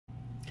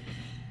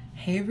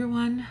Hey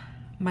everyone,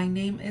 my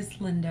name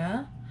is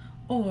Linda,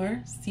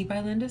 or C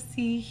by Linda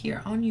C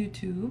here on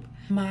YouTube.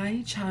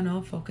 My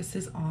channel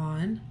focuses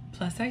on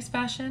plus size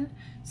fashion,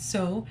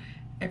 so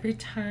every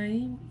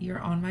time you're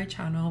on my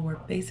channel, we're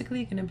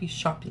basically going to be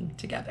shopping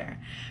together.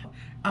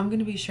 I'm going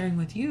to be sharing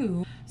with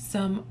you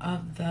some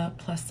of the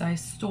plus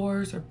size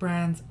stores or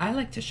brands I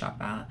like to shop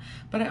at,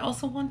 but I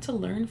also want to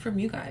learn from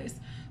you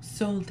guys.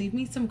 So leave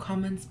me some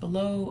comments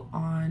below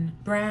on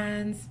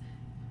brands,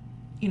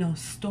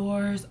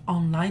 stores,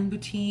 online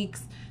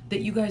boutiques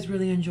that you guys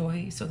really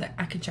enjoy so that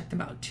I can check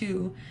them out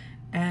too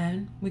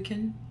and we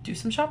can do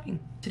some shopping.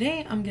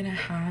 Today I'm gonna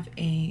have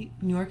a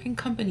New &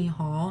 Company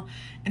haul,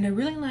 and I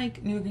really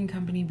like New &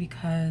 Company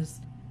because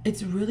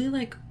it's really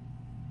like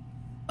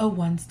a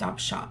one-stop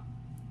shop.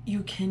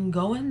 You can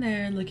go in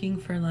there looking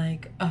for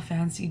like a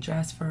fancy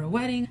dress for a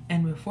wedding,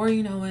 and before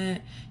you know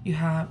it, you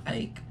have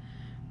like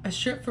a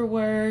shirt for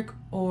work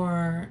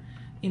or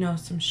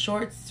some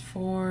shorts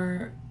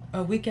for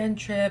a weekend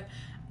trip.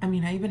 I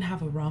mean, I even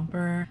have a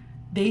romper.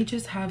 They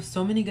just have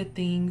so many good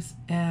things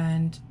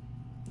and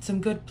some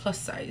good plus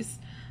size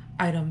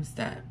items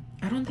that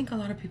I don't think a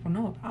lot of people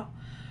know about.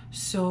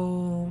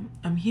 So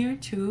I'm here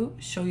to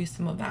show you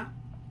some of that.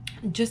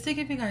 Just to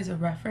give you guys a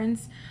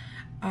reference,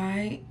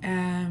 I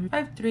am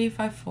 5'3",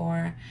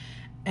 5'4",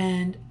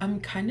 and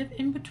I'm kind of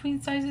in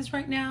between sizes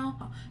right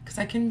now because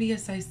I can be a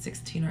size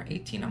 16 or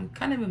 18. I'm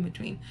kind of in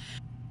between.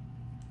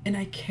 And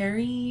I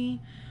carry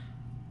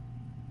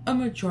a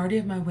majority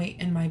of my weight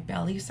in my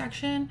belly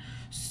section.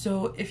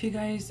 So if you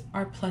guys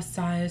are plus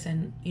size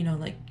and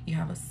like you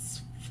have a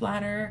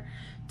flatter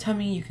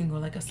tummy, you can go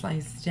like a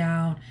size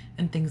down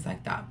and things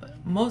like that.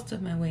 But most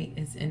of my weight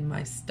is in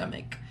my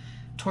stomach,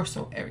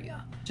 torso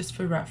area, just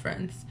for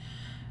reference.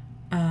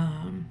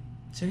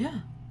 So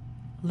yeah,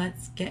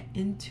 let's get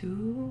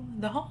into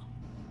the haul.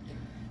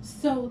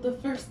 So the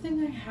first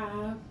thing I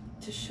have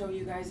to show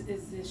you guys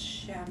is this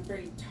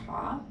chambray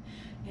top.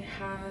 It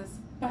has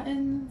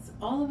buttons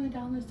all the way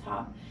down the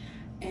top,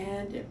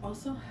 and it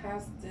also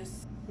has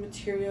this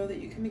material that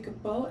you can make a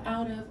bow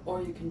out of,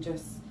 or you can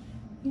just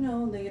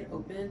lay it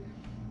open.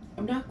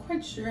 I'm not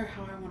quite sure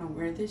how I want to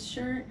wear this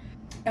shirt.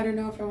 I don't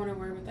know if I want to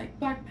wear it with like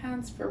black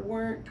pants for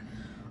work,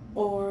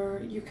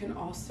 or you can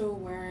also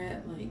wear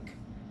it like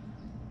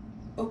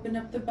open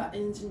up the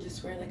buttons and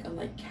just wear like a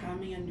light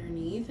cami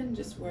underneath and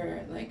just wear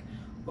it like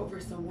over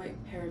some white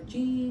pair of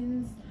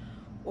jeans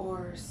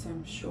or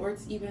some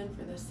shorts even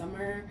for the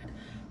summer.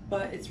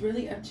 But it's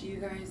really up to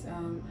you guys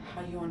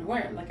how you want to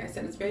wear it. Like I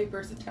said, it's very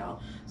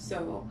versatile,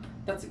 so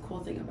that's a cool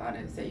thing about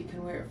it, is that you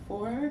can wear it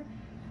for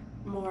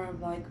more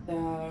of like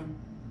the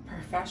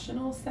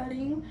professional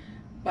setting,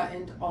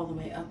 buttoned all the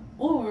way up,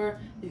 or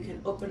you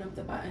can open up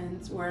the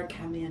buttons, wear a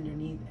cami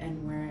underneath,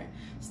 and wear it,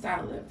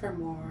 style it for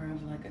more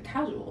of like a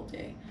casual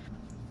day.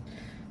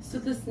 So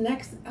this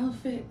next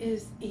outfit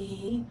is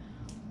a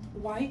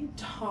white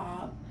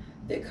top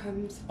that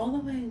comes all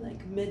the way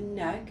like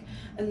mid-neck,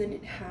 and then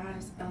it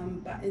has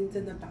buttons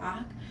in the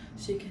back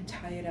so you can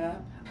tie it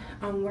up.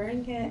 I'm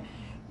wearing it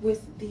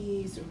with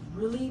these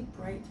really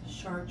bright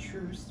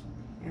chartreuse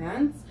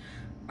pants.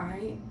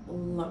 I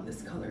love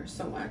this color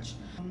so much.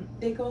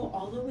 They go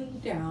all the way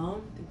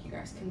down. I think you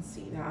guys can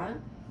see that.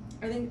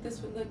 I think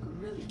this would look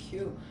really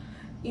cute,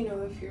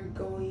 if you're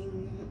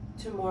going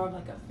to more of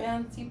like a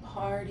fancy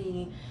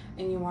party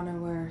and you want to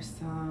wear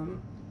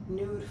some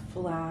nude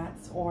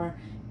flats or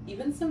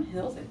even some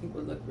heels. I think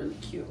would look really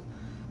cute.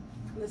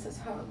 This is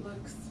how it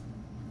looks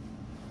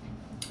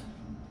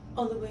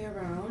all the way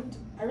around.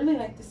 I really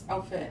like this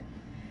outfit,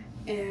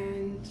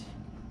 and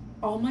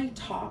all my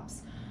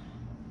tops,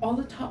 all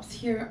the tops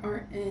here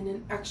are in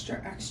an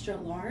extra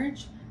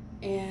large,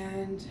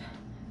 and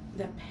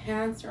the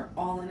pants are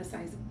all in a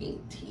size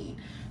 18,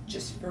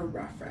 just for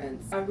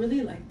reference. I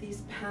really like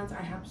these pants.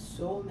 I have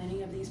so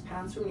many of these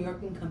pants from New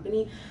 &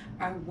 Company.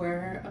 I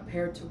wear a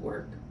pair to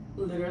work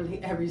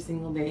literally every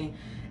single day,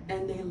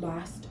 and they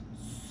last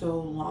so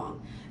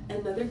long.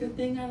 Another good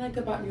thing I like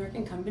about New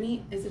 &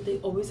 Company is that they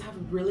always have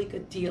really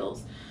good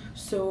deals.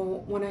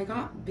 So when I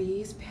got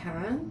these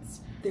pants,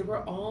 they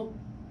were all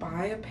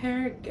buy a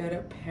pair, get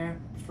a pair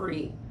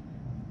free.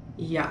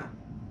 Yeah.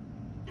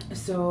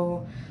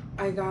 So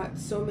I got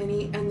so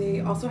many, and they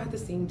also had the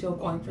same deal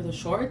going for the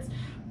shorts.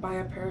 Buy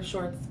a pair of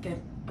shorts,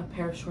 get a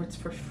pair of shorts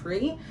for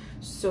free.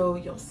 So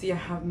you'll see I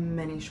have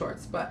many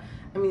shorts, but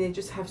I mean, they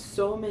just have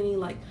so many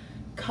like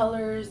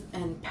colors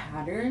and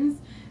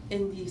patterns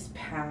in these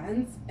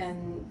pants,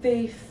 and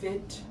they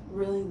fit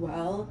really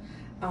well.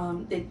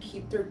 They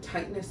keep their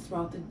tightness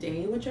throughout the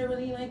day, which I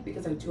really like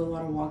because I do a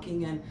lot of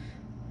walking and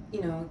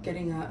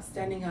getting up,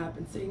 standing up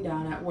and sitting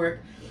down at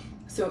work.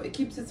 So it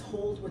keeps its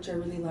hold, which I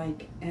really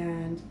like,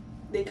 and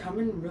they come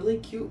in really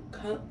cute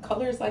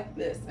colors like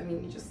this. I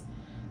mean,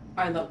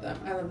 I love them.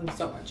 I love them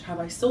so much. Have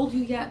I sold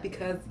you yet?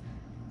 Because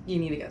you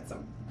need to get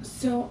some.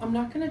 So I'm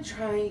not gonna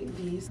try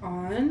these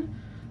on,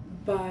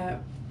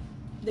 but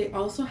they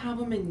also have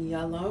them in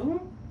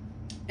yellow,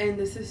 and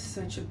this is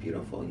such a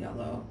beautiful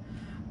yellow,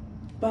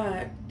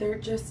 but they're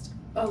just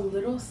a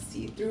little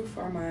see-through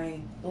for my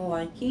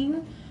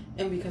liking.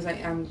 and because I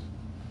am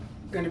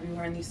gonna be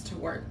wearing these to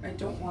work, I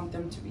don't want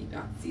them to be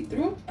that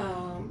see-through.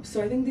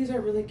 So I think these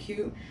are really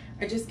cute.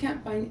 I just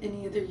can't find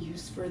any other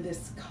use for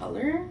this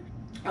color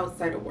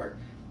outside of work,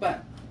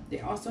 but they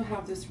also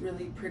have this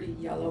really pretty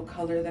yellow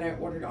color that I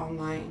ordered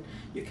online.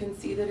 You can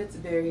see that it's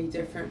very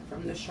different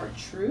from the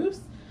Chartreuse,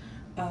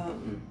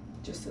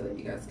 just so that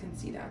you guys can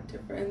see that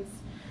difference.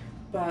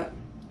 But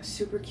a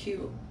super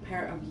cute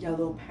pair of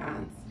yellow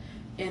pants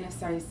in a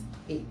size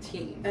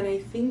 18. And I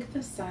think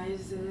the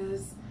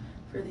sizes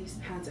for these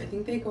pants, I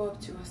think they go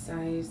up to a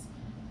size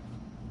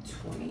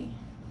 20.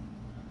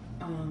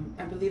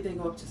 I believe they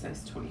go up to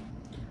size 20.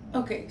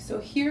 Okay, so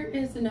here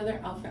is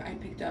another outfit I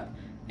picked up.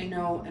 I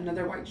know,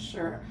 another white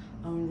shirt.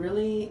 I'm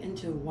really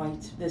into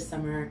white this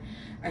summer.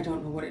 I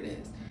don't know what it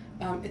is.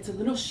 It's a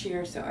little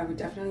sheer, so I would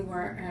definitely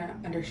wear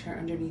an undershirt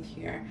underneath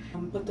here.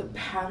 But the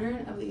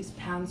pattern of these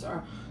pants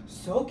are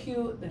so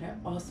cute that I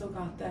also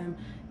got them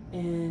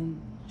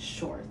in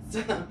shorts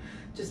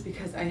just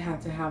because I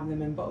had to have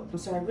them in both.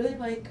 So I really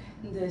like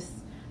this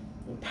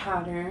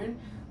pattern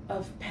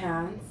of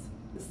pants.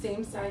 The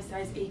same size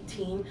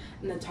 18,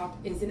 and the top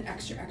is an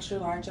extra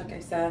large. Like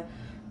I said,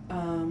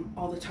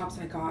 all the tops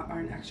I got are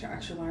an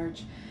extra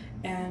large,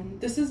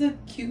 and this is a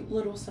cute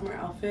little summer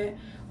outfit.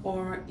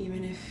 Or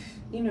even if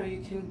you know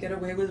you can get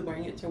away with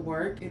wearing it to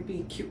work, it'd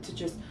be cute to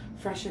just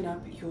freshen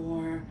up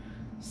your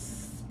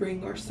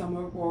spring or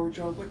summer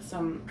wardrobe with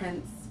some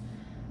prints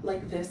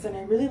like this. And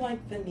I really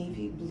like the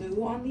navy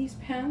blue on these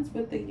pants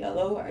with the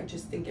yellow. I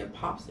just think it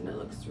pops and it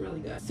looks really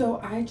good. So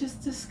I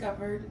just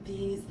discovered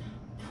these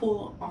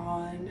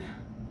pull-on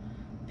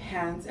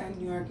pants at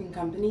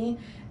NY&CO,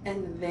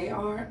 and they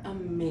are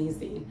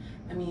amazing.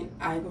 I mean,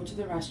 I go to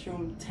the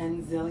restroom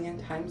 10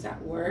 zillion times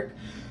at work,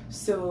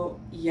 so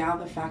yeah,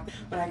 the fact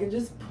that I can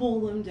just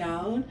pull them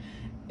down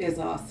is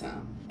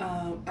awesome.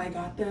 I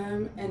got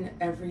them in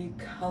every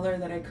color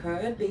that I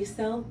could. They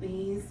sell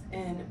these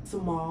in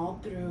small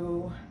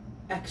through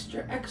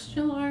extra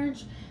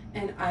large,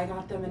 and I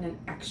got them in an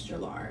extra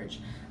large.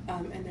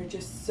 And they're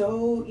just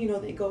so, you know,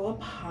 they go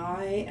up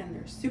high and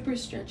they're super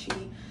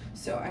stretchy,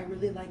 so I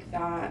really like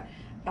that.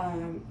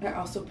 I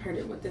also paired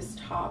it with this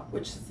top,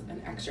 which is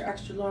an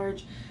extra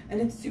large, and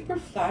it's super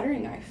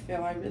flattering. I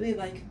feel I really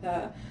like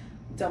the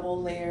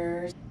double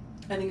layers.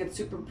 I think it's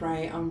super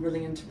bright. I'm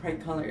really into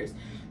bright colors.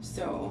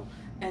 So,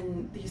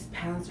 and these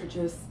pants are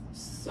just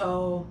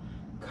so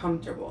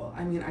comfortable.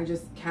 I mean, I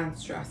just can't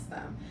stress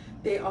them.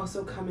 They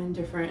also come in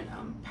different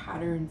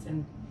patterns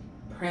and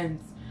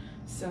prints.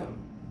 So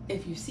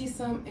if you see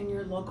some in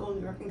your local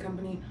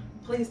NY&CO,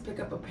 please pick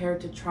up a pair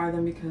to try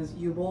them, because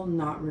you will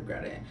not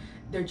regret it.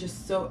 They're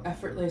just so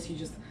effortless. You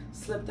just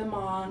slip them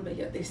on, but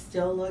yet they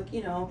still look,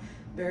 you know,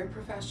 very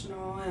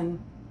professional and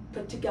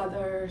put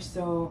together.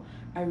 So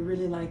I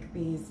really like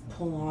these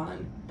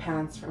pull-on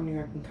pants from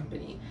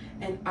NY&CO,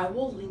 and I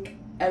will link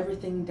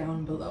everything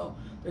down below.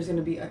 There's going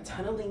to be a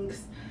ton of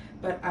links,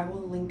 but I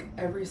will link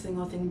every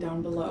single thing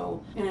down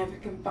below. And if I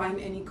can find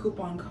any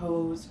coupon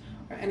codes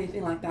or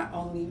anything like that,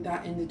 I'll leave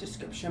that in the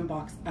description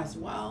box as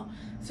well,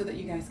 so that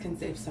you guys can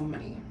save some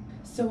money.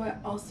 So I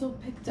also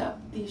picked up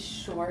these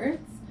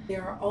shorts. They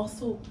are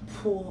also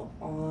pull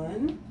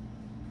on.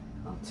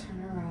 I'll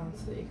turn around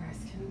so that you guys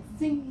can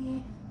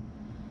see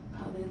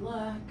how they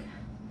look.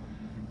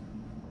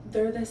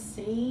 They're the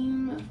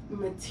same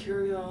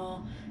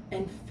material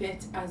and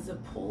fit as the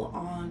pull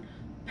on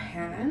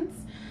pants,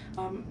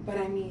 but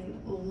I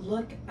mean,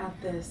 look at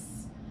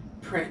this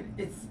print.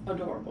 It's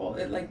adorable.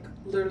 It like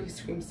literally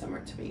screams summer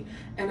to me,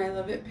 and I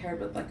love it paired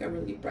with like a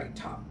really bright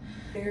top.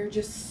 They're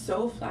just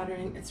so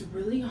flattering. It's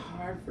really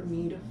hard for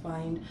me to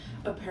find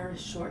a pair of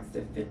shorts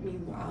that fit me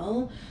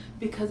well,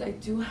 because I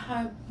do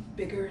have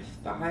bigger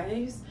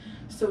thighs,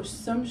 so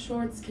some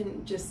shorts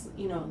can just,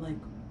 you know, like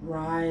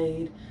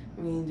ride.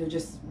 I mean, they're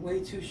just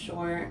way too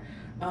short,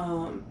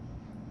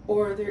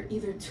 or they're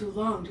either too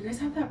long. Do you guys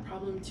have that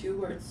problem too,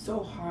 where it's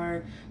so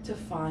hard to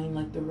find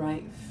like the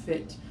right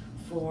fit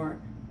for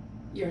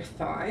your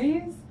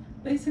thighs,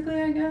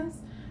 basically, I guess?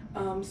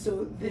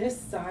 So this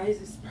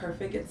size is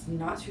perfect. It's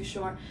not too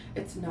short,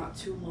 it's not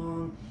too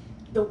long.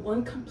 The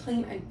one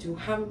complaint I do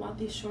have about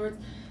these shorts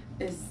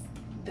is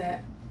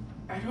that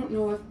I don't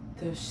know if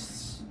the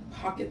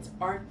pockets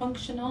are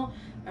functional.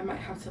 I might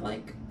have to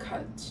like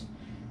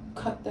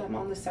cut them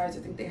on the sides.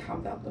 I think they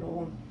have that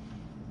little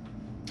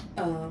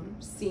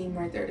seam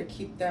right there to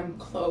keep them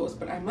closed,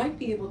 but I might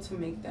be able to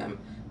make them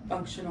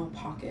functional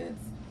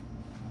pockets.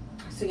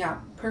 So yeah,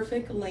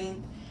 perfect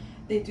length.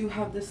 They do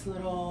have this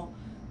little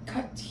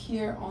cut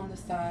here on the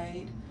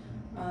side,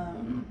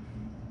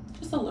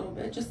 just a little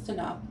bit, just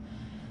enough,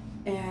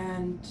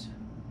 and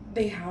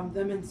they have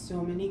them in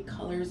so many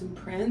colors and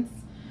prints.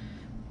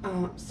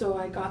 So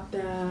I got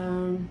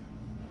them.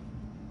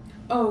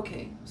 Oh,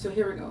 okay, so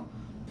here we go.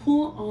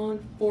 Pull on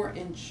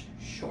 4-inch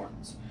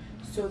shorts.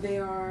 So they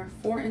are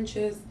 4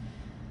 inches.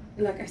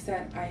 Like I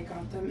said, I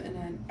got them in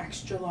an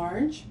extra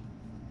large.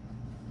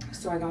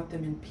 So I got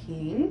them in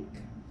pink,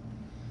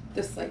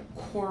 this like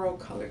coral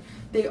color.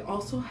 They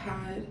also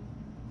had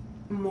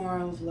more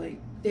of like,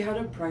 they had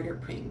a brighter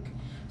pink.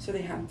 So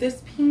they have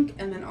this pink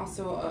and then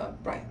also a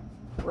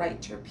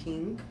brighter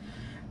pink.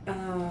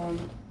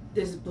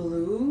 This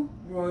blue,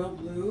 royal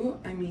blue,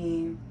 I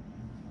mean,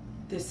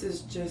 this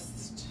is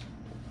just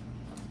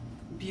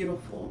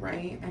beautiful,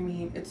 right? I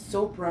mean, it's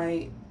so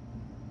bright.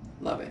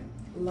 Love it.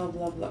 Love,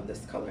 love, love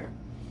this color.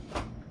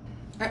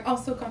 I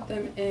also got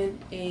them in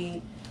a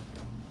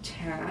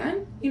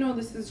tan. You know,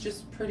 this is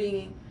just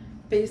pretty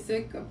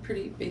basic, a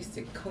pretty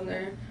basic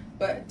color,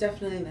 but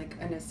definitely like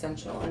an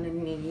essential and a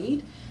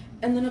need.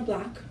 And then a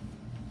black,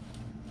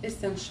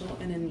 essential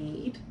and a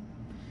need.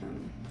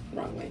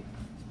 Wrong way.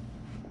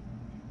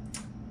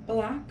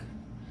 Black.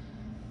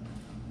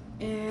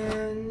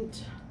 And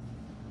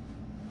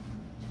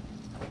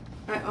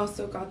I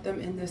also got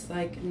them in this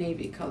like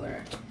navy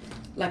color.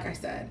 Like I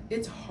said,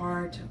 it's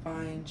hard to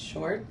find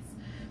shorts,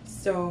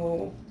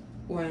 so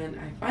when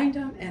I find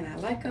them and I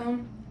like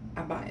them,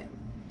 I buy them.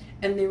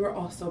 And they were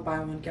also buy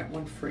one get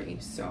one free,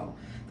 so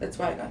that's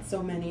why I got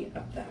so many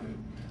of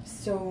them.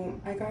 So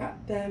I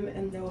got them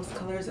in those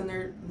colors, and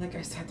they're, like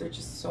I said, they're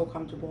just so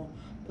comfortable.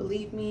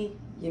 Believe me,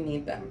 you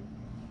need them.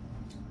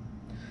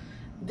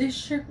 This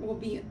shirt will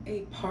be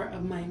a part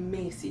of my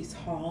Macy's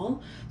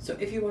haul. So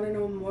if you want to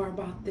know more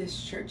about this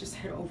shirt, just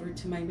head over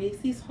to my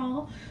Macy's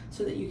haul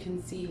so that you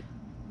can see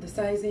the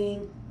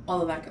sizing,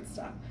 all of that good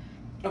stuff.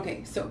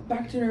 Okay, so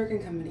back to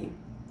N Company.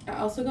 I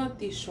also got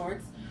these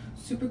shorts,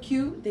 super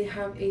cute. They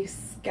have a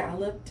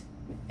scalloped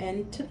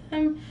end to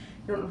them.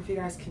 I don't know if you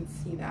guys can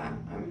see that.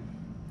 I'm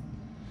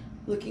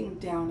looking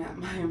down at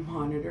my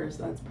monitor,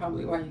 so that's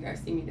probably why you guys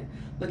see me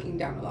looking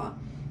down a lot.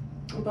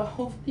 But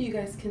hopefully you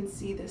guys can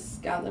see this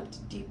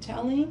scalloped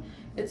detailing.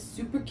 It's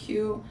super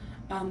cute.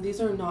 These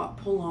are not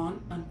pull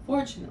on,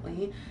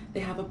 unfortunately.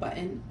 They have a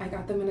button. I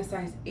got them in a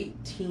size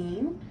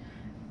 18.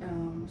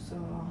 So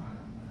I'll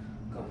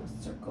go in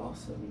a circle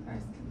so you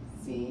guys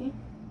can see.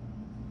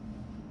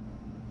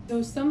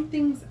 So some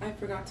things I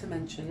forgot to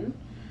mention.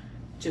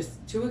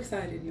 Just too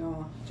excited,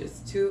 y'all.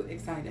 Just too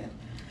excited.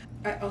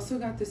 I also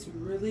got this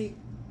really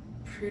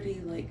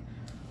pretty, like,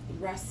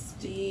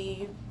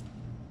 rusty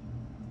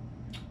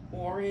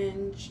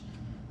orange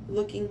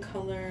looking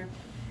color.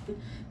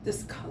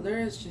 This color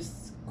is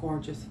just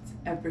gorgeous. It's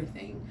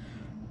everything.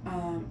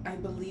 I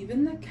believe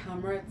in the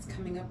camera it's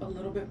coming up a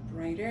little bit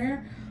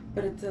brighter,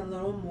 but it's a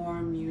little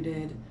more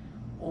muted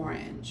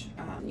orange.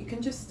 You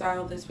can just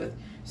style this with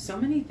so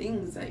many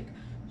things,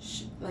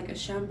 like a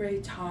chambray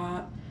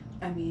top.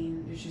 I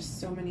mean, there's just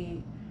so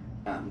many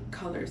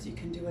colors you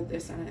can do with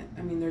this on it.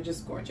 I mean, they're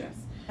just gorgeous.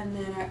 And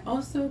then I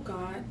also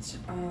got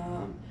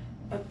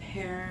a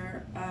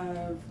pair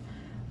of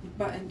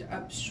buttoned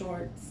up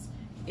shorts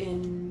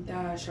in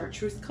the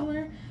Chartreuse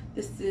color.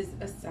 This is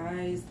a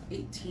size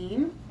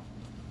 18.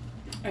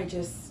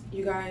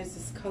 You guys,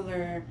 this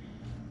color,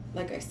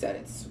 like I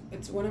said,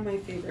 it's one of my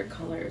favorite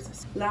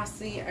colors.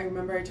 Lastly, I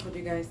remember I told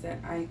you guys that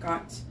I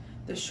got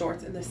the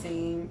shorts in the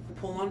same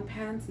pull-on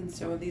pants, and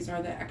so these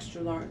are the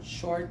extra large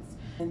shorts,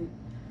 and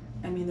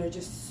I mean, they're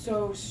just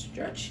so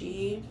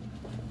stretchy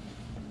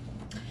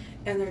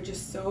and they're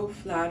just so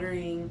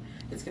flattering.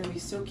 It's gonna be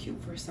so cute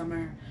for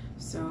summer,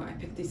 so I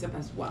picked these up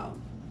as well.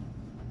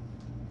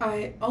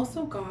 I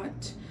also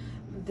got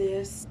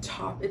this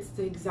top. It's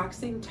the exact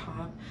same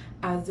top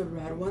as the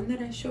red one that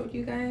I showed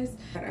you guys.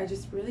 I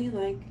just really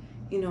like,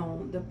 you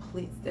know, the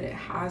pleats that it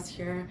has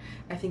here.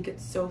 I think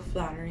it's so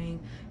flattering.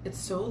 It's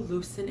so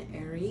loose and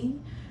airy.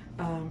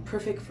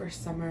 Perfect for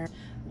summer.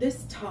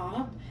 This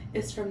top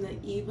is from the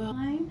Eva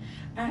line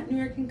at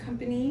N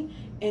Company,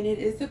 and it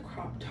is a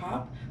crop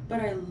top,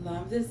 but I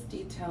love this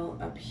detail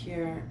up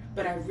here.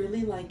 But I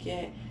really like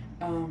it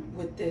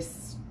with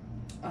this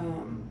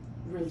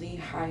really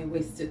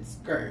high-waisted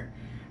skirt.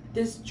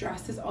 This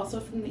dress is also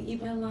from the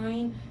Eva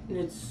line, and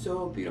it's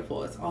so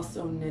beautiful. It's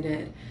also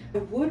knitted. I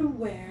would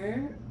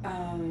wear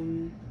I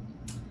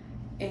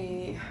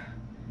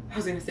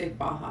was gonna say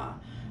faja.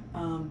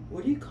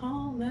 What do you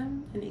call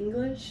them in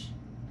English?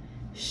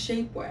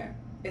 Shapewear.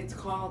 It's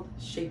called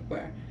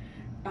shapewear.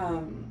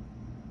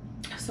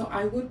 So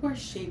I would wear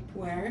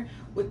shapewear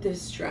with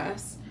this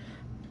dress.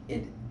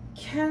 It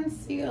can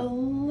see a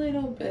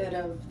little bit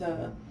of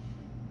the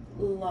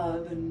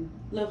love and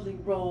lovely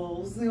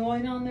rolls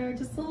going on there,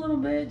 just a little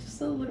bit,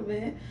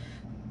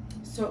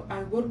 so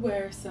I would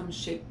wear some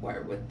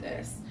shapewear with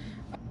this,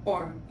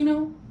 or you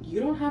know, you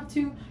don't have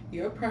to,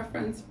 your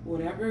preference,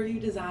 whatever you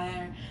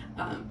desire.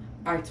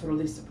 I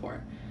totally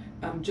support.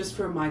 Just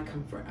for my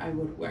comfort, I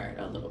would wear it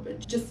a little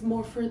bit, just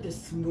more for the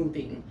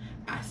smoothing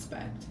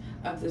aspect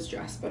of this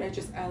dress. But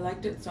I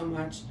liked it so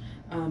much.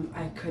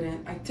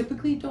 I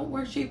typically don't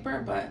wear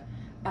shapewear, but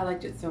I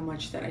liked it so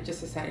much that I just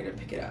decided to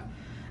pick it up.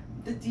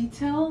 The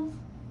detail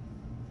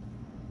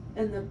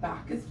in the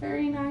back is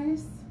very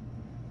nice.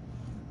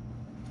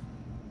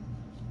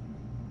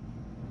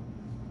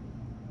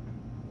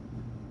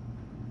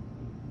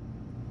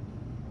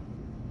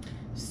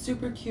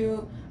 Super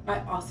cute. I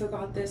also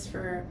got this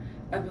for,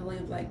 I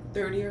believe, like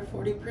 30 or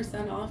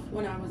 40% off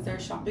when I was there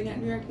shopping at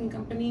N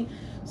Company,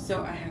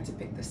 so I had to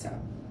pick this up.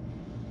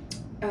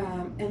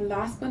 And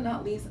last but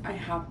not least, I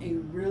have a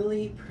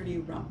really pretty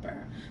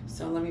romper.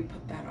 So let me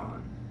put that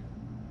on.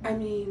 I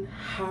mean,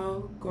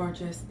 how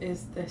gorgeous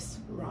is this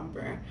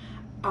romper?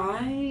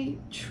 I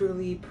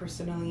truly,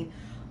 personally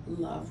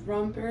love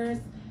rompers.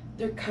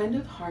 They're kind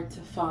of hard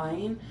to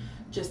find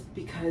just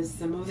because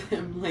some of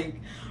them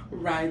like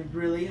ride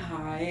really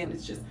high and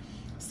it's just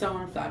so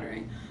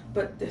unflattering.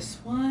 But this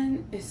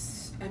one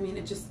is, I mean,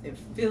 it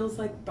feels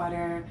like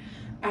butter.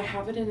 I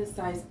have it in a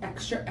size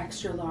extra,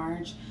 extra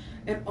large.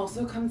 It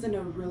also comes in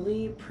a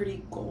really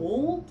pretty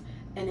gold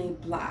and a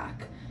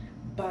black.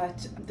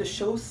 But the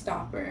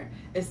showstopper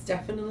is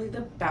definitely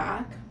the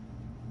back.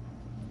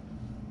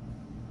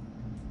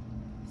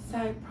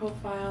 Side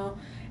profile.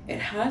 It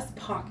has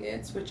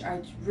pockets, which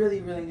I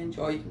really, really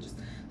enjoy. You can just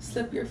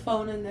slip your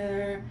phone in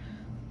there,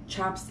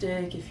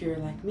 chapstick if you're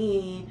like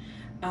me.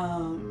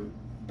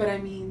 But I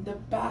mean, the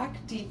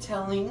back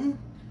detailing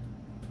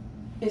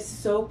is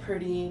so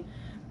pretty.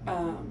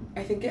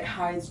 I think it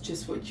hides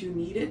just what you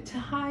need it to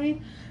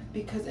hide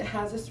because it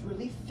has this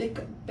really thick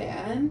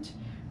band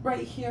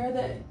right here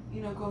that,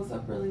 you know, goes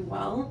up really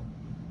well.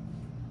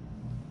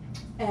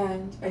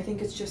 And I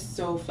think it's just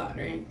so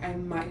flattering. I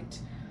might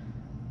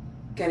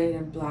get it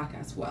in black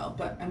as well,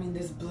 but I mean,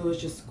 this blue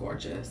is just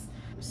gorgeous.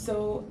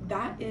 So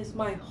that is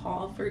my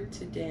haul for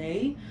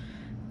today.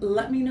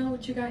 Let me know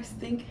what you guys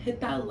think. Hit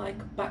that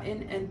like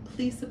button and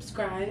please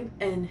subscribe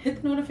and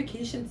hit the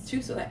notifications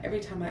too so that every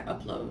time I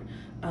upload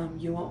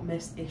you won't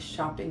miss a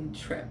shopping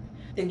trip.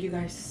 Thank you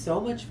guys so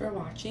much for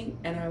watching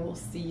and I will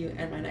see you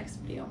in my next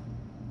video.